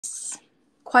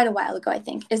quite a while ago, I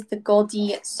think, is the Golde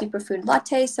Superfood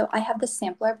Latte. So I have the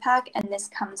sampler pack, and this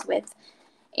comes with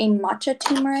a matcha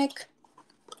turmeric,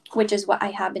 which is what I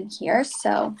have in here.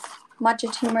 So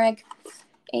matcha turmeric,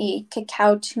 a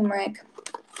cacao turmeric,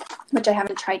 which I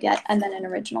haven't tried yet, and then an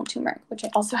original turmeric, which I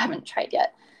also haven't tried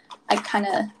yet. I kind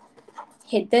of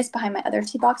hid this behind my other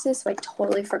tea boxes, so I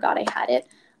totally forgot I had it.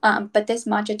 But this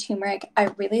matcha turmeric I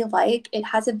really like. It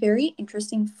has a very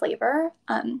interesting flavor.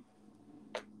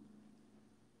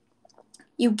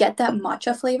 You get that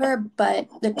matcha flavor, but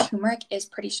the turmeric is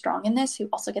pretty strong in this. You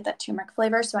also get that turmeric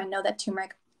flavor, so I know that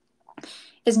turmeric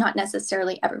is not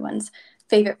necessarily everyone's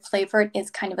favorite flavor. It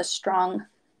is kind of a strong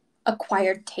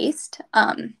acquired taste.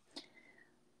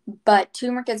 But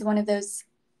turmeric is one of those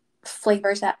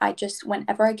flavors that I just,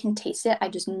 whenever I can taste it, I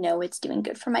just know it's doing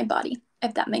good for my body,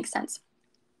 if that makes sense.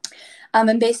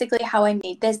 And basically how I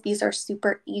made this, these are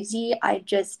super easy. I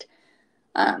just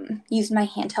used my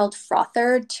handheld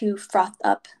frother to froth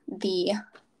up the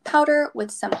powder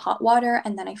with some hot water,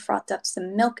 and then I frothed up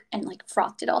some milk and like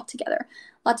frothed it all together.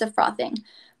 Lots of frothing,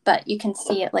 but you can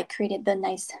see it like created the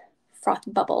nice froth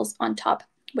bubbles on top,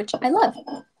 which I love.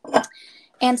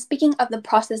 And speaking of the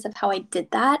process of how I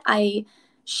did that, I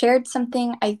shared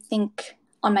something, I think,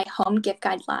 on my home gift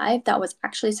guide live that was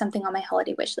actually something on my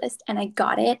holiday wish list, and I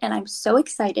got it, and I'm so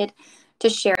excited to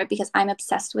share it because I'm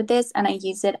obsessed with this and I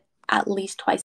use it at least twice